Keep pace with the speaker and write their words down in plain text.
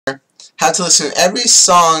have to listen to every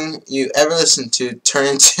song you ever listened to turn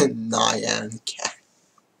into Nyan cat.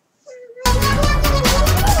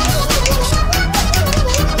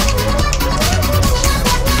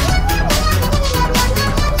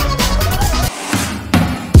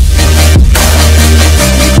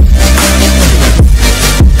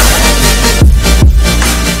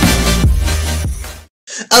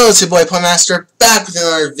 Hello, it's your boy Master back with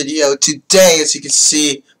another video. Today, as you can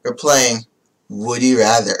see, we're playing Would You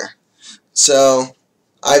Rather. So,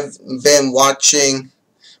 I've been watching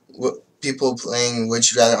people playing Would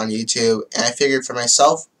You Rather on YouTube, and I figured for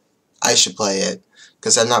myself, I should play it,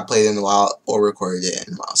 because I've not played it in a while or recorded it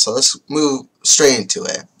in a while. So let's move straight into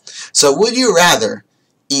it. So, would you rather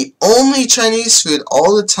eat only Chinese food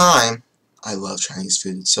all the time? I love Chinese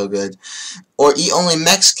food, it's so good. Or eat only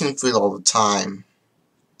Mexican food all the time?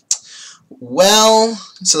 Well,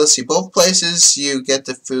 so let's see. Both places you get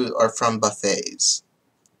the food are from buffets.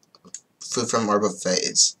 Food from our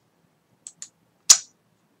buffets.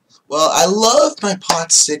 Well, I love my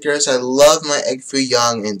pot stickers. I love my egg foo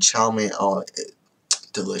young and chow mein. Oh,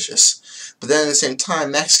 delicious. But then at the same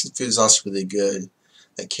time, Mexican food is also really good.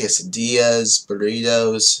 Like quesadillas,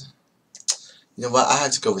 burritos. You know what? I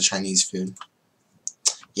had to go with Chinese food.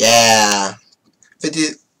 Yeah.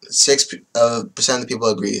 56% of the people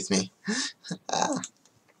agree with me.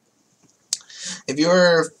 If you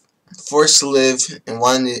were forced to live in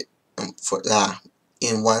one for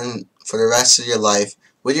the rest of your life,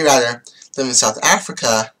 would you rather live in South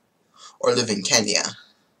Africa or live in Kenya?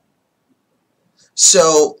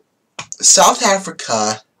 So, South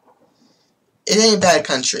Africa, it ain't a bad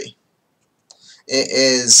country. It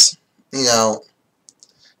is, you know,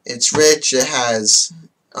 it's rich. It has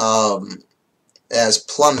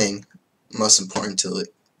plumbing, most importantly,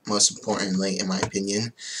 in my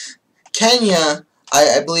opinion. Kenya,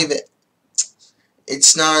 I believe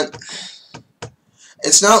it's not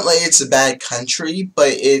like it's a bad country,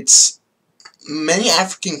 but many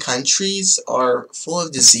African countries are full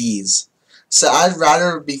of disease. So I'd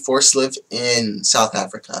rather be forced to live in South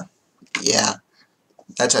Africa. Yeah,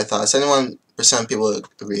 that's what I thought. 71% of people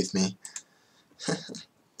agree with me.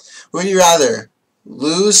 Would you rather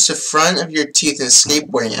lose the front of your teeth in a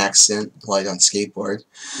skateboarding accident? Well, I don't skateboard.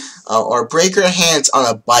 Or break your hands on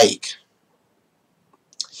a bike?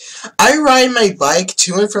 I ride my bike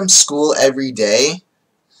to and from school every day,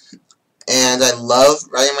 and I love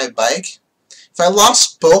riding my bike. If I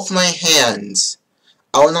lost both my hands,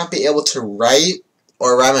 I would not be able to write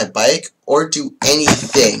or ride my bike or do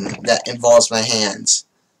anything that involves my hands.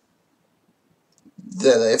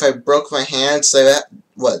 If I broke my hands, they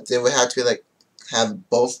would have to be like have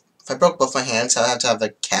both. If I broke both my hands, I'd have to have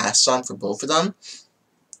the cast on for both of them.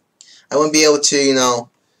 I wouldn't be able to, you know,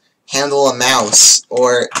 handle a mouse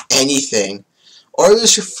or anything. Or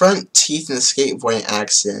lose your front teeth in a skateboarding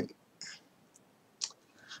accident.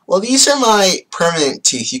 Well, these are my permanent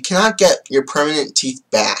teeth. You cannot get your permanent teeth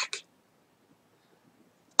back.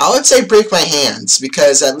 I would say break my hands,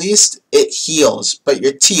 because at least it heals, but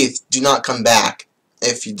your teeth do not come back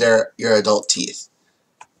if they're your adult teeth.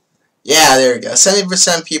 Yeah, there we go.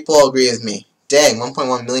 70% people agree with me. Dang,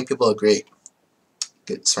 1.1 million people agree.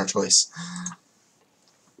 Good, smart choice.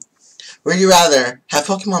 Would you rather have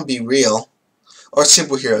Pokemon be real or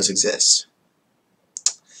superheroes exist?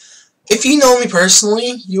 If you know me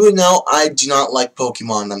personally, you would know I do not like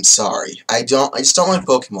Pokemon. I'm sorry. I just don't like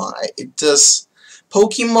Pokemon.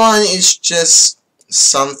 Pokemon is just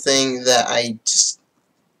something that I just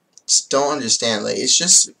don't understand. Like, it's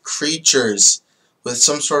just creatures with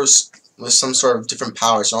some sort of different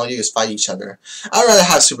powers, so all you do is fight each other. I'd rather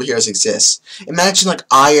have superheroes exist. Imagine like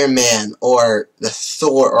Iron Man or the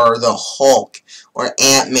Thor or the Hulk or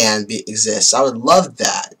Ant-Man exist. I would love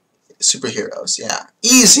that. Superheroes, yeah.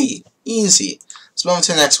 Easy. Let's move on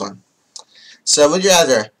to the next one. So, would you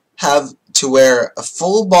rather have to wear a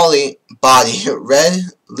full body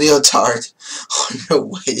red leotard on your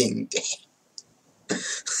wedding day?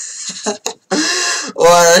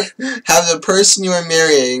 Or have the person you are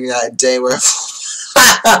marrying that day wear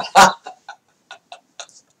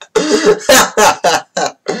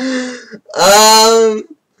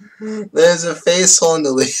there's a face hole in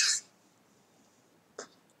the leaf.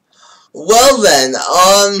 Well then,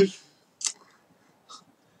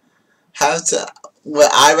 would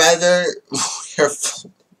I rather wear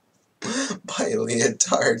full body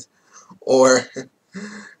leotard or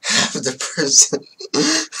have the person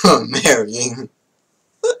I'm marrying?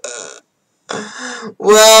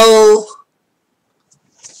 Well,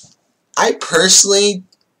 I personally,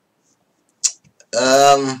 you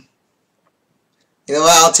know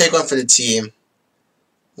what, I'll take one for the team.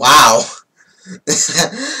 Wow.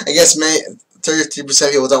 I guess 33%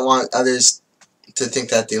 of people don't want others to think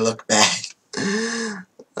that they look bad.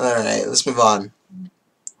 Alright, let's move on.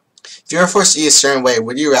 If you were forced to eat a certain way,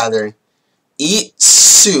 would you rather eat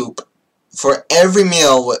soup for every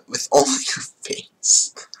meal with only your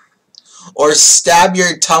face? Or stab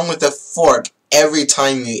your tongue with a fork every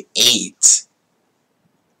time you ate?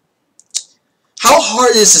 How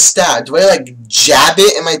hard is to stab? Do I like jab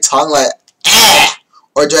it in my tongue like ah?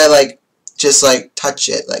 Or do I like just like touch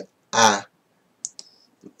it like ah?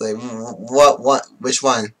 Like which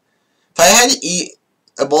one? If I had to eat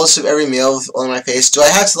a bowl of soup every meal with only my face, do I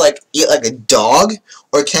have to like eat like a dog?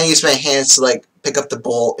 Or can I use my hands to like pick up the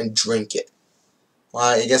bowl and drink it? Well,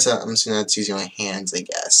 I guess I'm just gonna have to use my hands, I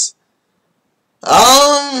guess.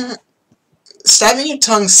 Stabbing your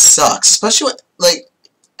tongue sucks, especially when, like,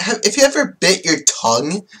 if you ever bit your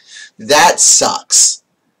tongue, that sucks.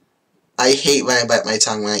 I hate when I bite my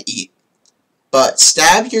tongue when I eat. But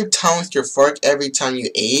stab your tongue with your fork every time you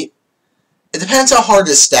ate, it depends how hard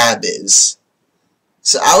the stab is.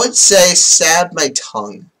 So I would say stab my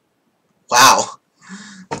tongue. Wow.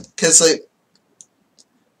 Because, like,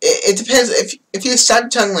 it depends. If you stab your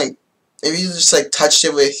tongue, like, if you just, like, touched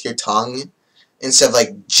it with your tongue, instead of,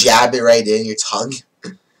 like, jab it right in your tongue,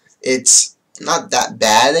 it's not that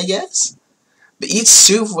bad, I guess. But eat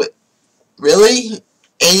soup with... Really?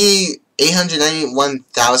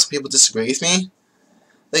 891,000 people disagree with me?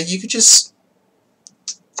 Like, you could just...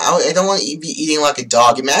 I don't want to be eating like a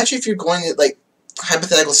dog. Imagine if you're going to, like,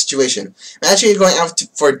 hypothetical situation. Imagine you're going out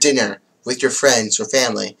for dinner with your friends or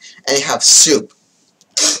family, and you have soup.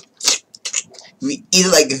 You eat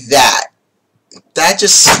it like that. That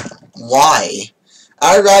just... Why?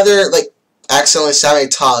 I would rather, like, accidentally stab my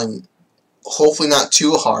tongue, hopefully not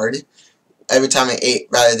too hard, every time I ate,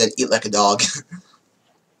 rather than eat like a dog.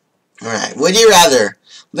 Alright, would you rather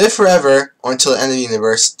live forever or until the end of the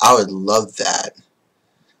universe? I would love that.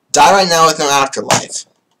 Die right now with no afterlife.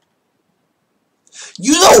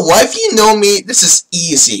 You know what? If you know me, this is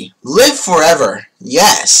easy. Live forever.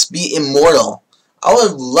 Yes, be immortal. I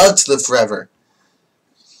would love to live forever.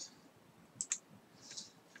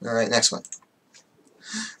 Alright, next one.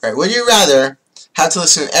 Alright, would you rather have to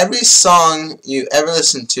listen to every song you ever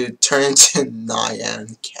listened to turn into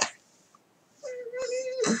Nyan cat?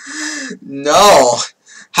 No.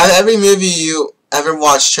 Have every movie you ever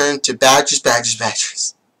watched turn into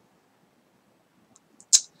Badgers?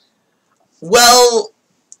 Well,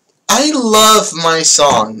 I love my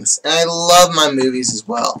songs, and I love my movies as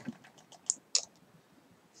well.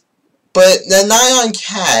 But the Nyan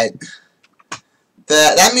cat...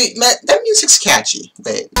 That music's catchy.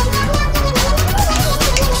 Wait.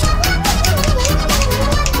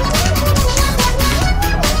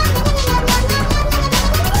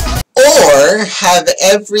 Or have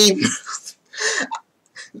every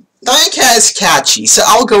Nyan cat is catchy, so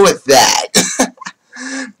I'll go with that.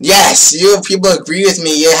 Yes, you people agree with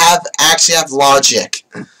me. You actually have logic.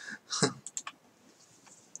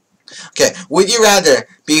 Okay, would you rather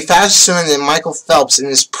be faster swimmer than Michael Phelps in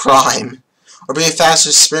his prime? Or be a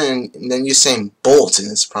faster sprinter than Usain Bolt in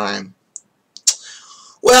his prime?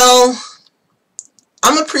 Well,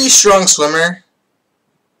 I'm a pretty strong swimmer,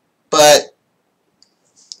 but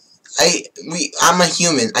I'm a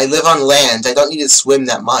human. I live on land. I don't need to swim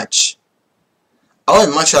that much. I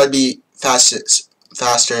would much rather be faster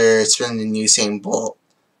sprinting than Usain Bolt.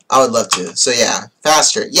 I would love to. So yeah,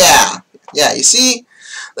 faster. Yeah, you see?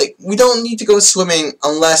 Like, we don't need to go swimming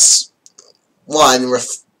unless, one, we're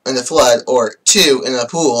in the flood, or 2, in a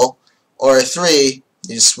pool, or 3,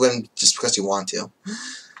 you just swim just because you want to.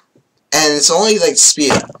 And it's only like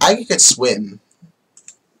speed. I could swim.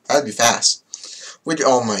 That'd be fast.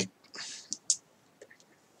 Oh my.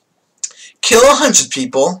 Kill 100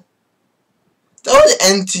 people? That would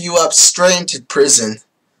end you up straight into prison.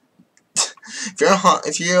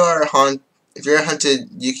 If you're hunted,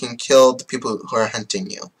 you can kill the people who are hunting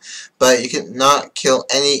you, but you cannot kill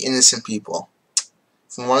any innocent people.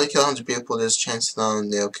 If you want to kill 100 people, there's a chance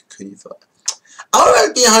they'll kill you for it. I would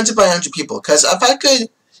rather be hunted by 100 people, because if I could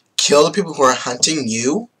kill the people who are hunting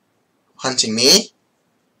me,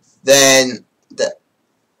 then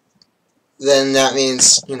that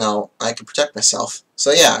means, you know, I can protect myself.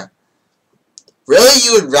 So yeah. Really?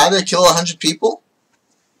 You would rather kill 100 people?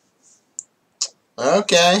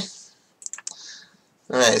 Okay.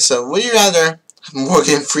 Alright, so would you rather have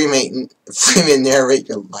Morgan Freeman narrate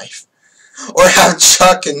your life? Or have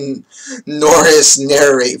Chuck and Norris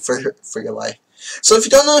narrate for your life? So if you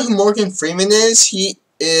don't know who Morgan Freeman is, he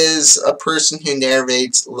is a person who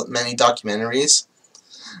narrates many documentaries.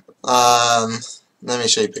 Let me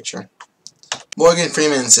show you a picture. Morgan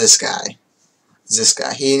Freeman's this guy. is this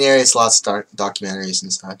guy. He narrates lots of documentaries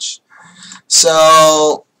and such.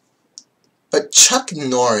 So, but Chuck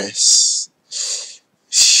Norris,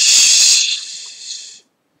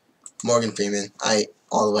 Morgan Freeman,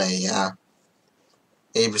 all the way, yeah,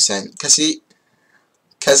 80%,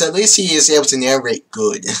 because at least he is able to narrate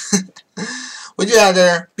good. Would you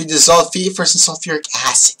rather be dissolved feet versus sulfuric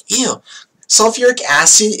acid? Ew. Sulfuric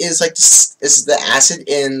acid is like is the acid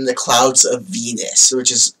in the clouds of Venus,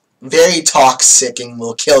 which is very toxic and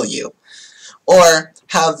will kill you. Or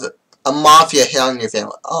have a mafia hit on your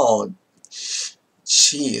family. Oh,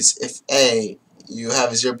 jeez. If A, you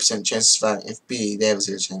have a 0% chance to survive. If B, they have a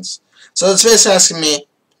 0 chance. So it's basically asking me,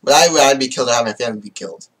 would I rather be killed or have my family be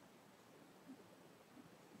killed?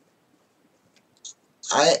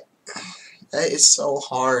 That is so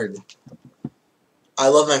hard. I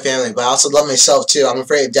love my family, but I also love myself too. I'm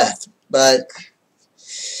afraid of death. But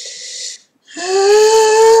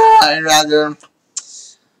I'd rather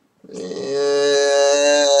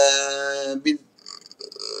be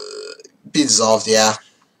dissolved, yeah.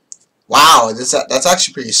 Wow, that's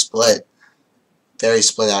actually pretty split. Very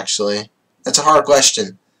split, actually. That's a hard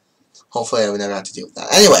question. Hopefully I would never have to deal with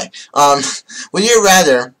that. Anyway, would you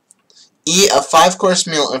rather eat a 5-course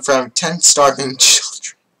meal in front of 10 starving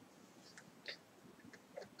children?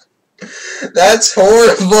 That's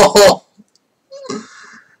horrible!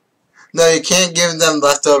 No, you can't give them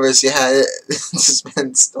leftovers. You had to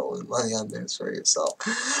spend stolen money on this for yourself.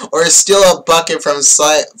 Or steal a bucket from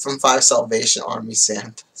 5 Salvation Army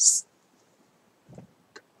Santas.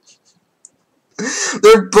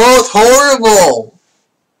 They're both horrible!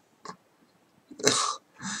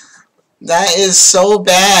 That is so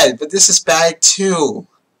bad, but this is bad too.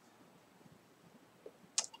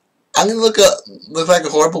 I'm gonna look like a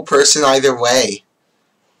horrible person either way.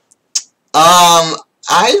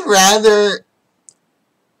 I'd rather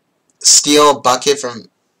steal a bucket from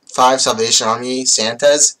 5 Salvation Army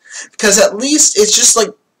Santas, because at least it's just like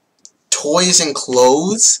toys and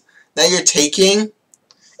clothes that you're taking,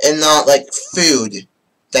 and not like food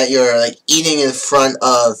that you're like eating in front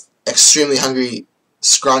of extremely hungry,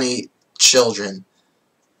 scrawny children.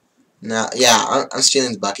 No, yeah, I'm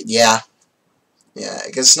stealing the bucket. Yeah,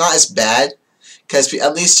 because it's not as bad, because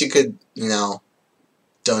at least you could, you know,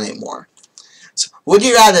 donate more. So, would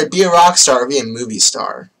you rather be a rock star or be a movie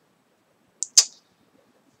star?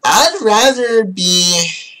 I'd rather be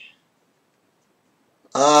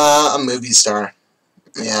a movie star.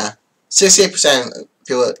 Yeah, 68%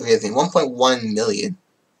 people agree with me. 1.1 million.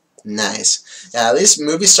 Nice. Yeah, at least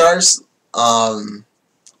movie stars,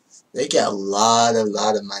 they get a lot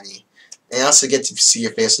of money. And you also get to see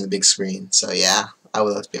your face on the big screen. So yeah, I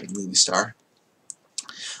would love to be a movie star.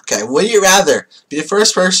 Okay, would you rather be the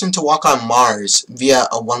first person to walk on Mars via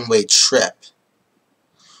a one-way trip,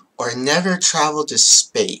 or never travel to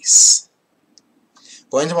space?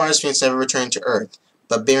 Going to Mars means never returning to Earth,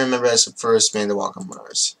 but being remembered as the first man to walk on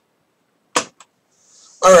Mars.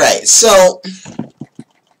 Alright, so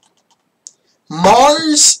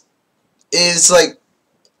Mars is like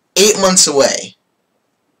 8 months away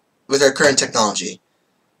with our current technology.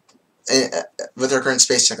 With our current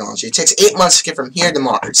space technology. It takes 8 months to get from here to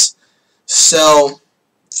Mars. So,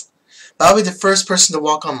 I'll be the first person to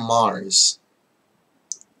walk on Mars.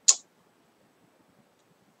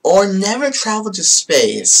 Or never travel to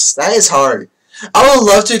space. That is hard. I would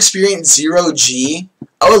love to experience 0G.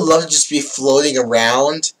 I would love to just be floating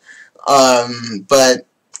around. But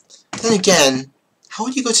then again, how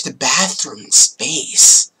would you go to the bathroom in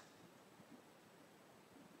space?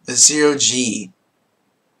 With 0G.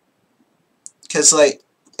 Because, like,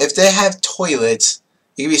 if they have toilets,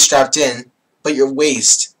 you can be strapped in, but your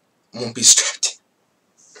waist won't be strapped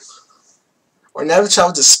in. Or never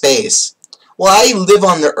travel to space. Well, I live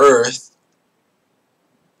on the Earth.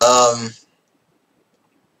 I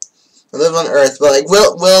live on Earth, but, like,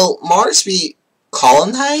 will Mars be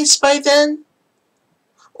colonized by then?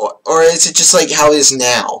 Or is it just like how it is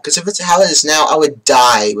now? Because if it's how it is now, I would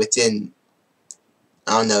die within,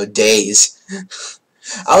 I don't know, days.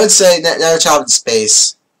 I would say never travel to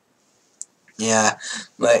space. Yeah,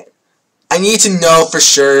 like, I need to know for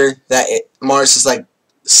sure that Mars is, like,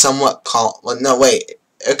 somewhat well, no, wait,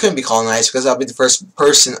 it couldn't be colonized because I'll be the first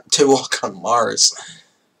person to walk on Mars.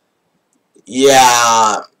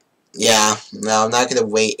 Yeah, no, I'm not gonna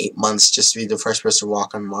wait 8 months just to be the first person to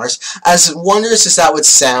walk on Mars. As wondrous as that would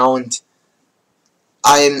sound,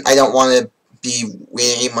 I don't want to be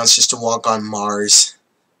waiting 8 months just to walk on Mars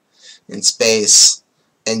in space.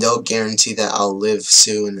 And no guarantee that I'll live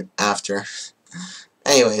soon after.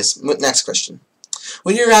 Anyways, next question.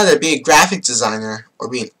 Would you rather be a graphic designer or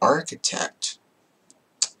be an architect?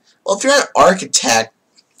 Well, if you're an architect,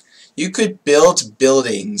 you could build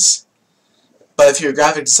buildings. But if you're a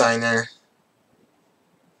graphic designer,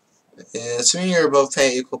 assuming you're both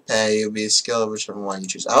pay equal pay, you'll be a skill of whichever one you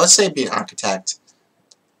choose. I would say be an architect.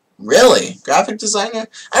 Really? Graphic designer?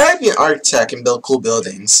 I'd rather be an architect and build cool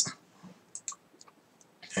buildings.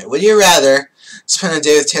 Alright, would you rather spend a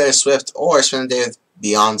day with Taylor Swift or spend a day with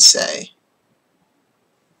Beyonce?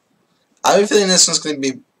 I have a feeling this one's going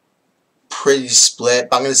to be pretty split,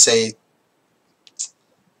 but I'm going to say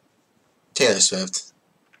Taylor Swift.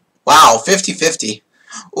 Wow, 50-50.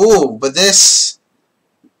 Ooh, but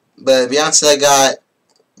Beyonce got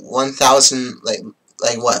 1,000, like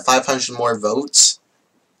what, 500 more votes?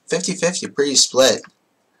 50-50, pretty split.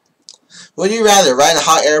 Would you rather ride in a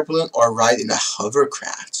hot air balloon or ride in a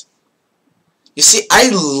hovercraft? You see, I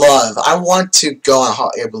want to go on a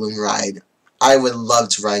hot air balloon ride. I would love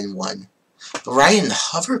to ride in one. But riding in a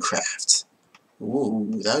hovercraft?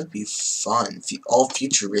 Ooh, that would be fun. All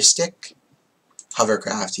futuristic?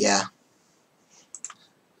 Hovercraft, yeah.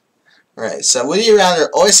 Alright, so would you rather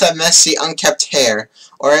always have messy, unkempt hair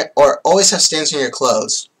or always have stains on your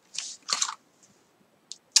clothes?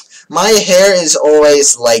 My hair is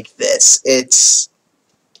always like this. It's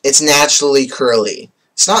naturally curly.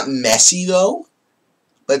 It's not messy though,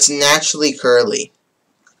 but it's naturally curly.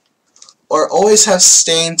 Or always have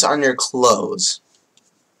stains on your clothes.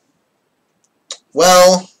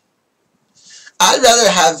 Well, I'd rather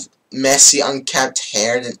have messy, unkempt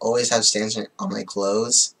hair than always have stains on my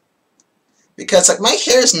clothes. Because like my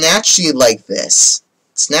hair is naturally like this.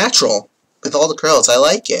 It's natural with all the curls. I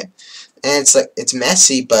like it. And it's like it's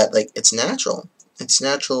messy, but like it's natural. It's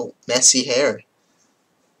natural messy hair.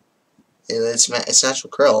 It's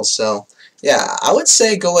natural curls. So yeah, I would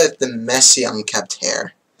say go with the messy, unkempt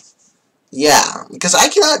hair. Yeah, because I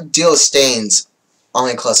cannot deal with stains on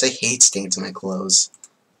my clothes. I hate stains on my clothes.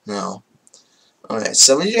 No. Alright,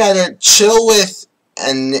 so would you rather chill with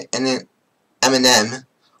an Eminem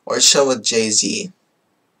or chill with Jay-Z?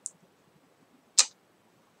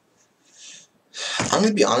 I'm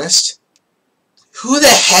gonna be honest. Who the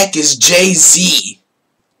heck is Jay-Z?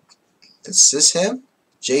 Is this him?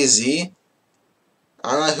 Jay-Z?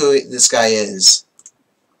 I don't know who this guy is.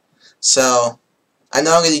 So, I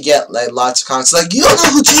know I'm gonna get like lots of comments like, you don't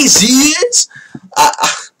know who Jay-Z is?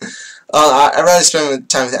 I'd rather spend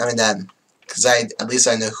time with Eminem. Because at least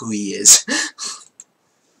I know who he is.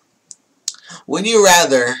 Would you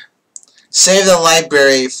rather save the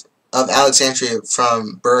Library of Alexandria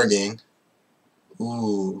from burning?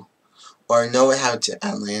 Ooh. Or know what happened to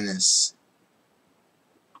Atlantis?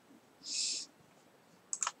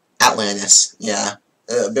 Atlantis, yeah.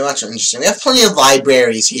 It'll be much more interesting. We have plenty of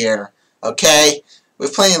libraries here, okay? We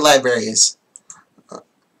have plenty of libraries.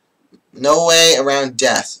 No way around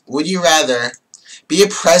death. Would you rather be a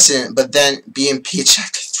president but then be impeached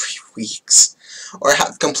after 3 weeks? Or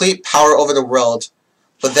have complete power over the world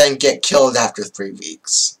but then get killed after 3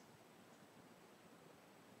 weeks?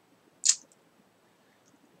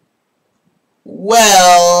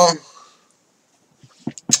 Well,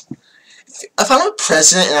 if I'm a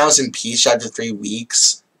president and I was impeached after 3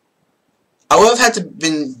 weeks, I would have had to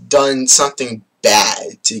been done something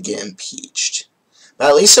bad to get impeached. But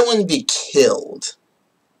at least I wouldn't be killed.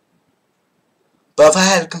 But if I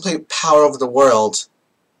had complete power over the world,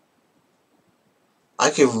 I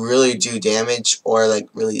could really do damage or like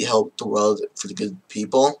really help the world for the good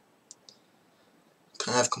people.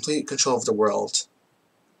 I have complete control of the world,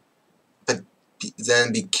 but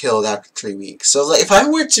then be killed after 3 weeks. So like if I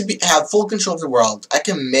were to have full control of the world, I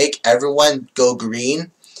can make everyone go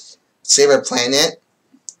green, save our planet,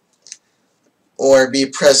 or be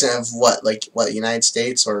president of what, United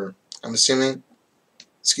States, or I'm assuming,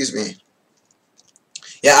 excuse me.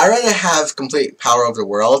 Yeah, I'd rather have complete power over the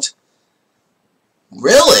world.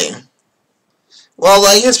 Really? Well,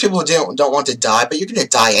 I guess people don't want to die, but you're gonna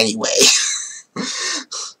die anyway.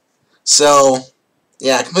 So,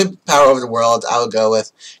 yeah, complete power over the world, I would go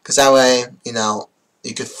with, because that way, you know,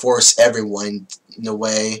 you could force everyone in a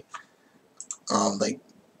way, like,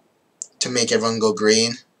 to make everyone go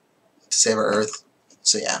green, to save our Earth.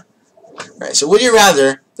 So, yeah. Right, so would you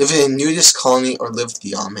rather live in a nudist colony or live with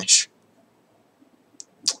the Amish?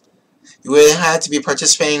 You would have to be a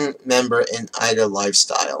participating member in either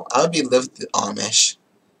lifestyle. I would be live with the Amish.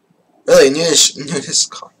 Really,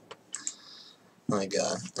 nudist colony. Oh my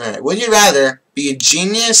god. Alright, would you rather be a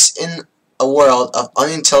genius in a world of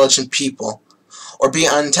unintelligent people or be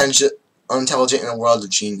unintelligent in a world of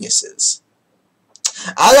geniuses?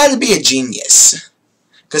 I'd rather be a genius.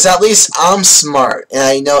 Because at least I'm smart and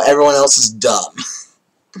I know everyone else is dumb.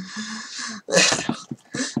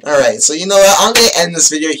 Alright, so you know what? I'm going to end this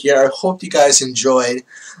video here. I hope you guys enjoyed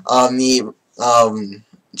me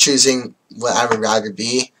choosing what I would rather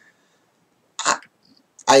be.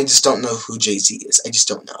 I just don't know who Jay-Z is. I just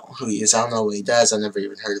don't know who he is. I don't know what he does. I've never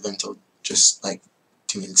even heard of him until just like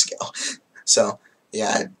 2 minutes ago. So,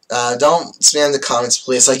 yeah. Don't spam the comments,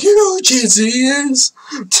 please. Like, you know who Jay-Z is?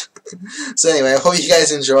 So anyway, I hope you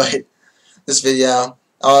guys enjoyed this video.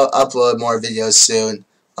 I'll upload more videos soon.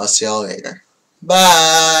 I'll see y'all later.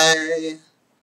 Bye!